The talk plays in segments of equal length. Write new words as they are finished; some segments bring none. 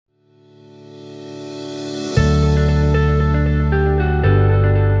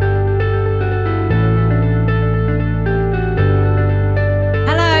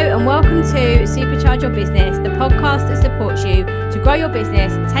Supercharge Your Business, the podcast that supports you to grow your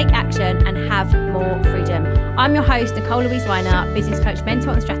business, take action, and have more freedom. I'm your host, Nicole Louise Weiner, business coach,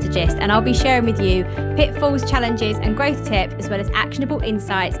 mentor, and strategist, and I'll be sharing with you pitfalls, challenges, and growth tips, as well as actionable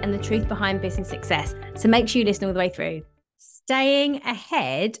insights and the truth behind business success. So make sure you listen all the way through. Staying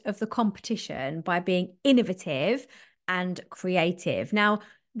ahead of the competition by being innovative and creative. Now,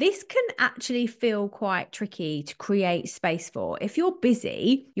 this can actually feel quite tricky to create space for. If you're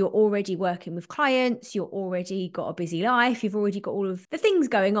busy, you're already working with clients, you're already got a busy life, you've already got all of the things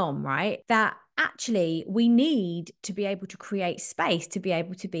going on, right? That actually we need to be able to create space to be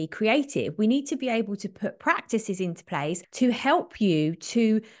able to be creative. We need to be able to put practices into place to help you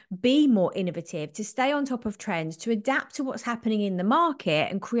to be more innovative, to stay on top of trends, to adapt to what's happening in the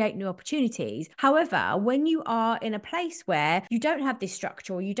market and create new opportunities. However, when you are in a place where you don't have this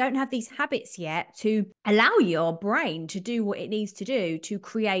structure or you don't have these habits yet to allow your brain to do what it needs to do, to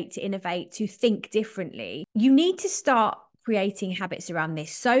create, to innovate, to think differently, you need to start creating habits around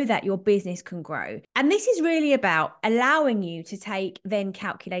this so that your business can grow. And this is really about allowing you to take then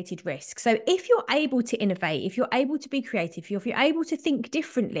calculated risks. So if you're able to innovate, if you're able to be creative, if you're able to think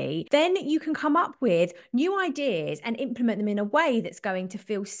differently, then you can come up with new ideas and implement them in a way that's going to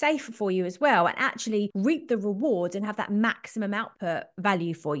feel safe for you as well, and actually reap the rewards and have that maximum output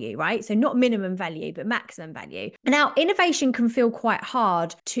value for you, right? So not minimum value, but maximum value. Now, innovation can feel quite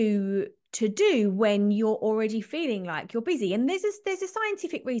hard to do when you're already feeling like you're busy. And there's a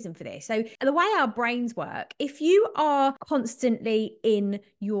scientific reason for this. So the way our brains work, if you are constantly in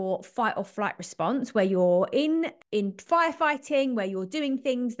your fight or flight response, where you're in firefighting, where you're doing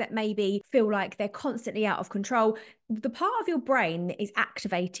things that maybe feel like they're constantly out of control, the part of your brain that is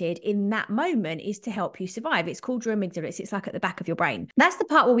activated in that moment is to help you survive. It's called your amygdala. It sits like at the back of your brain. That's the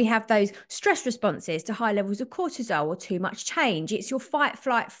part where we have those stress responses to high levels of cortisol or too much change. It's your fight,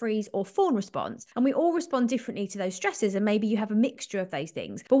 flight, freeze, or fawn response. And we all respond differently to those stresses, and maybe you have a mixture of those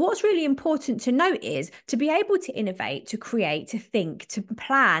things. But what's really important to note is to be able to innovate, to create, to think, to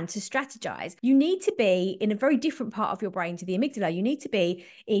plan, to strategize, you need to be in a very different part of your brain to the amygdala. You need to be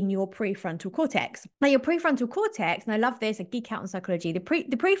in your prefrontal cortex. Now, your prefrontal cortex, and I love this, I geek out on psychology, the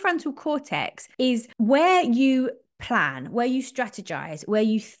prefrontal cortex is where you plan, where you strategize, where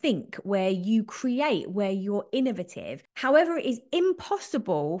you think, where you create, where you're innovative. However, it is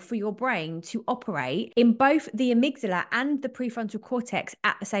impossible for your brain to operate in both the amygdala and the prefrontal cortex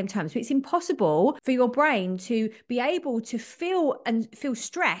at the same time. So it's impossible for your brain to be able to feel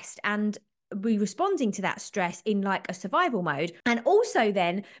stressed and be responding to that stress in like a survival mode, and also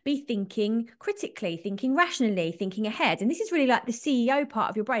then be thinking critically, thinking rationally, thinking ahead. And this is really like the CEO part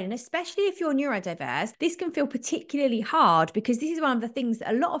of your brain. And especially if you're neurodiverse, this can feel particularly hard, because this is one of the things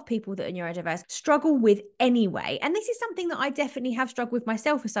that a lot of people that are neurodiverse struggle with anyway. And this is something that I definitely have struggled with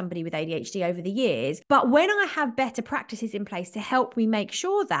myself as somebody with ADHD over the years. But when I have better practices in place to help me make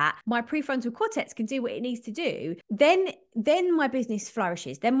sure that my prefrontal cortex can do what it needs to do, then my business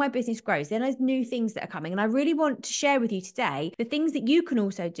flourishes, then my business grows, then there's new things that are coming. And I really want to share with you today the things that you can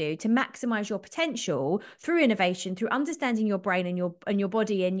also do to maximize your potential through innovation, through understanding your brain and your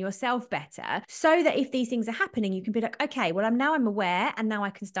body and yourself better, so that if these things are happening, you can be like, okay, well, I'm aware, and now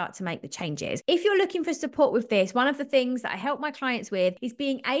I can start to make the changes. If you're looking for support with this, one of the things that I help my clients with is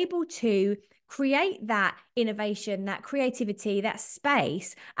being able to create that innovation, that creativity, that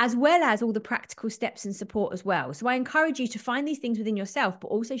space, as well as all the practical steps and support as well. So I encourage you to find these things within yourself, but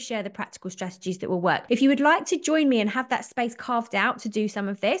also share the practical strategies that will work. If you would like to join me and have that space carved out to do some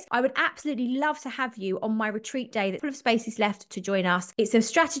of this, I would absolutely love to have you on my retreat day. There's full of spaces left to join us. It's a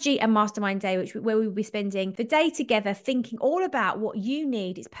strategy and mastermind day, where we will be spending the day together thinking all about what you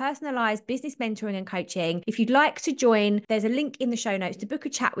need. It's personalized business mentoring and coaching. If you'd like to join, there's a link in the show notes to book a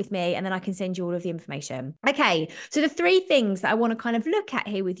chat with me, and then I can send you all of the information. Okay, so the three things that I want to kind of look at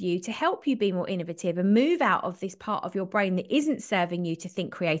here with you to help you be more innovative and move out of this part of your brain that isn't serving you to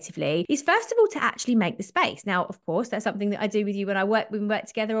think creatively is, first of all, to actually make the space. Now, of course, that's something that I do with you when we work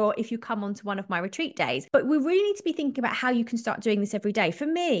together, or if you come onto one of my retreat days. But we really need to be thinking about how you can start doing this every day. For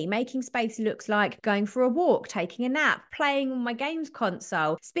me, making space looks like going for a walk, taking a nap, playing on my games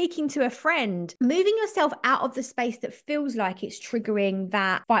console, speaking to a friend, moving yourself out of the space that feels like it's triggering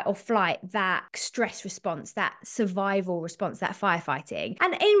that fight or flight, that stress response. response, that survival response, that firefighting.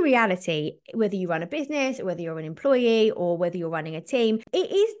 And in reality, whether you run a business or whether you're an employee or whether you're running a team,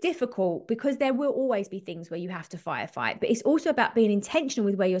 it is difficult because there will always be things where you have to firefight. But it's also about being intentional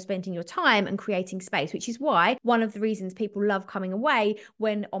with where you're spending your time and creating space, which is why one of the reasons people love coming away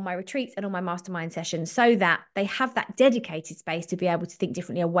when on my retreats and on my mastermind sessions, so that they have that dedicated space to be able to think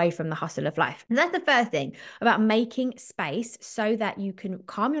differently away from the hustle of life. And that's the first thing, about making space so that you can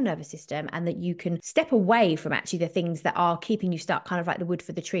calm your nervous system and that you can step away from actually the things that are keeping you stuck, kind of like the wood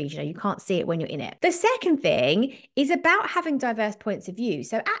for the trees. You can't see it when you're in it. The second thing is about having diverse points of view.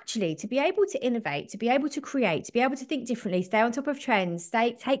 So actually, to be able to innovate, to be able to create, to be able to think differently, stay on top of trends,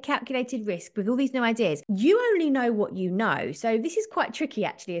 take calculated risk with all these new ideas, you only know what you know. So this is quite tricky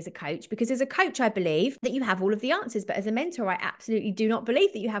actually as a coach, because as a coach, I believe that you have all of the answers, but as a mentor, I absolutely do not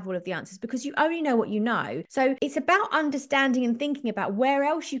believe that you have all of the answers, because you only know what you know. So it's about understanding and thinking about where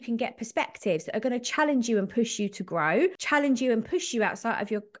else you can get perspectives that are going to challenge you and push you to grow, challenge you and push you outside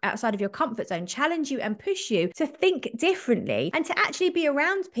of your comfort zone, challenge you and push you to think differently, and to actually be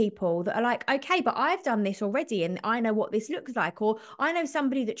around people that are like, okay, but I've done this already and I know what this looks like, or I know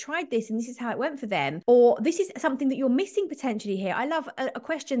somebody that tried this and this is how it went for them, or this is something that you're missing potentially here. I love a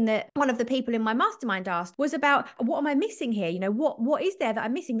question that one of the people in my mastermind asked was about, what am I missing here? What is there that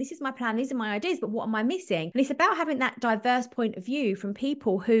I'm missing? This is my plan, these are my ideas, but what am I missing? And it's about having that diverse point of view from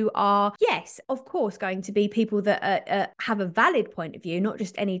people who are, yes, of course, going to be people that have a valid point of view, not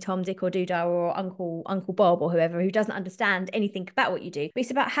just any Tom, Dick or Doodah or Uncle Bob or whoever who doesn't understand anything about what you do. But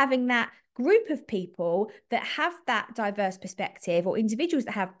it's about having that group of people that have that diverse perspective, or individuals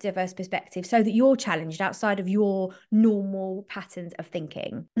that have diverse perspective, so that you're challenged outside of your normal patterns of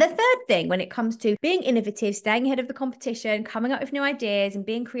thinking. The third thing, when it comes to being innovative, staying ahead of the competition, coming up with new ideas and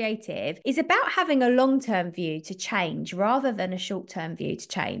being creative, is about having a long-term view to change rather than a short-term view to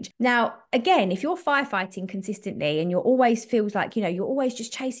change. Now, again, if you're firefighting consistently and you're always feels like, you're always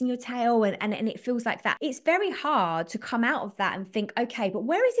just chasing your tail and it feels like that, it's very hard to come out of that and think, okay, but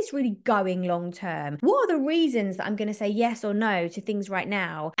where is this really going long term? What are the reasons that I'm going to say yes or no to things right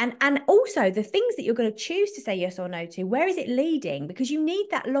now? And also the things that you're going to choose to say yes or no to, where is it leading? Because you need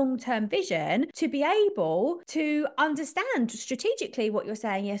that long-term vision to be able to understand strategically what you're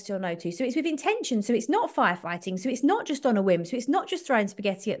saying yes or no to. So it's with intention. So it's not firefighting. So it's not just on a whim. So it's not just throwing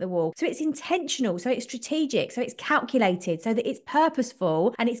spaghetti at the wall. So it's intentional. So it's strategic. So it's calculated, so that it's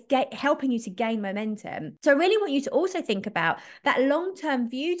purposeful and it's helping you to gain momentum. So I really want you to also think about that long-term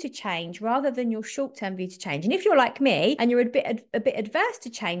view to change rather than your short-term view to change. And if you're like me and you're a bit adverse to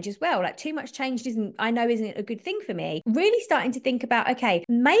change as well, like too much change isn't a good thing for me, really starting to think about, okay,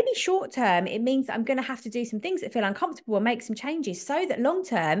 maybe short-term it means that I'm going to have to do some things that feel uncomfortable and make some changes, so that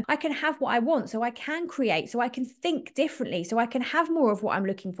long-term I can have what I want, so I can create, so I can think differently, so I can have more of what I'm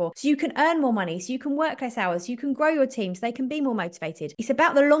looking for, so you can earn more money, so you can work less hours, so you can grow your team, so they can be more motivated. It's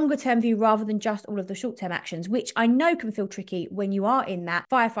about the longer-term view rather than just all of the short-term actions, which I know can feel tricky when you are in that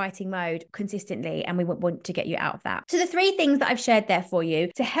firefighting mode consistently, and we want to get you out of that. So the three things that I've shared there for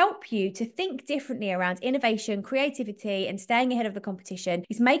you to help you to think differently around innovation, creativity, and staying ahead of the competition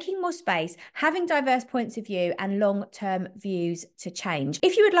is making more space, having diverse points of view, and long-term views to change.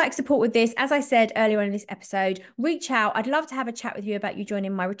 If you would like support with this, as I said earlier on in this episode, reach out. I'd love to have a chat with you about you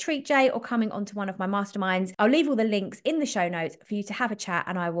joining my retreat, Jay, or coming onto one of my masterminds. I'll leave all the links in the show notes for you to have a chat,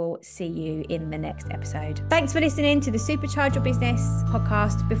 and I will see you in the next episode. Thanks for listening to the Supercharge Your Business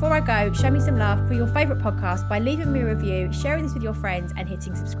podcast. Before I go, show me some love for your favorite podcast by leaving me a review, sharing this with your friends, and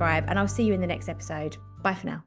hitting subscribe. And I'll see you in the next episode. Bye for now.